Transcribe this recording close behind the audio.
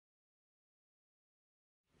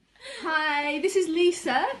Hi, this is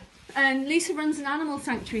Lisa, and Lisa runs an animal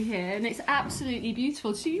sanctuary here, and it's absolutely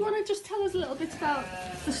beautiful. So you want to just tell us a little bit about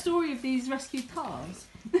the story of these rescued calves?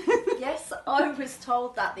 Yes, I was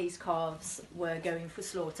told that these calves were going for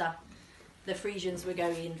slaughter. The Frisians were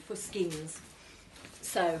going for skins,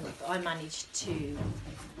 so I managed to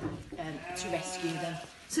rescue them.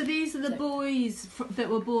 So these are the boys that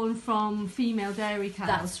were born from female dairy cows?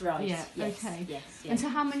 That's right. Yeah. Yes, Okay. Yes. And so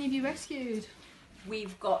how many have you rescued?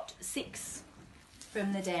 We've got 6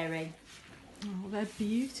 from the dairy. Oh, they're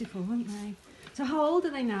beautiful, aren't they? So how old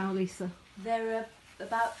are they now, Lisa? They're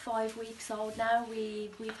about 5 weeks old now.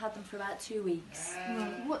 We've had them for about 2 weeks.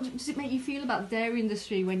 Right. What does it make you feel about the dairy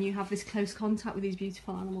industry when you have this close contact with these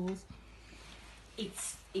beautiful animals?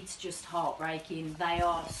 It's just heartbreaking. They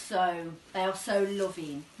are so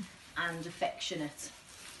loving and affectionate,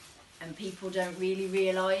 and people don't really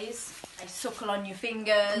realise. They suckle on your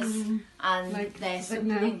fingers and like they're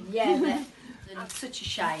suckling. now. Yeah, it's such a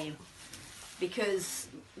shame because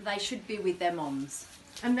they should be with their mums.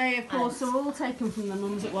 And they, of course, are all taken from their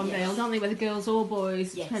mums at one day, aren't they? Whether girls or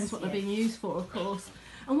boys, depends what they're being used for, of course.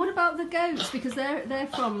 And what about the goats? Because they're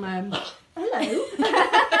from. Hello.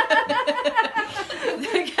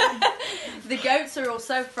 The goats are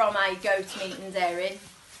also from a goat meat and dairy.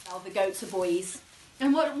 The goats are boys.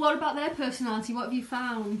 And what about their personality? What have you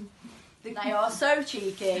found? They are so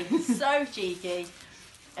cheeky, so cheeky.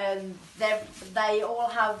 They all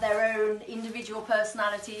have their own individual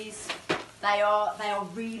personalities. They are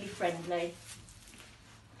really friendly.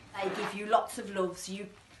 They give you lots of loves. You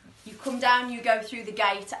come down, you go through the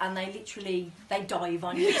gate, and they dive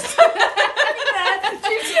on you.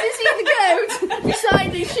 Did you see the goat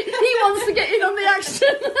beside me? He wants to get in on the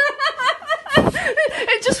action.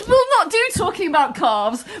 It just will not do talking about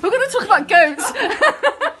calves. We're going to talk about goats.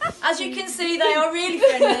 As you can see, they are really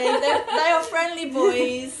friendly. They are friendly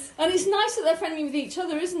boys. And it's nice that they're friendly with each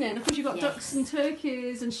other, isn't it? And of course you've got ducks and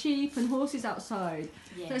turkeys and sheep and horses outside.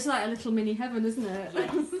 Yes. So it's like a little mini heaven, isn't it?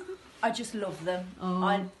 Yes. I just love them.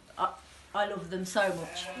 Oh. I love them so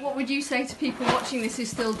much. What would you say to people watching this who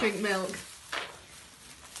still drink milk?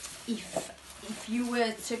 If you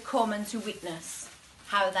were to come and to witness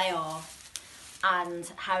how they are and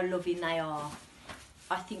how loving they are,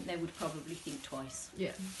 I think they would probably think twice.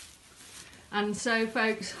 Yeah. And so,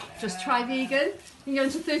 folks, just try vegan. You can go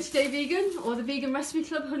into 30-Day Vegan or the Vegan Recipe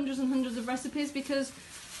Club, hundreds and hundreds of recipes, because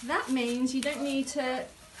that means you don't need to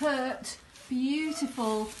hurt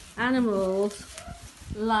beautiful animals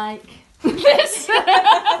like this.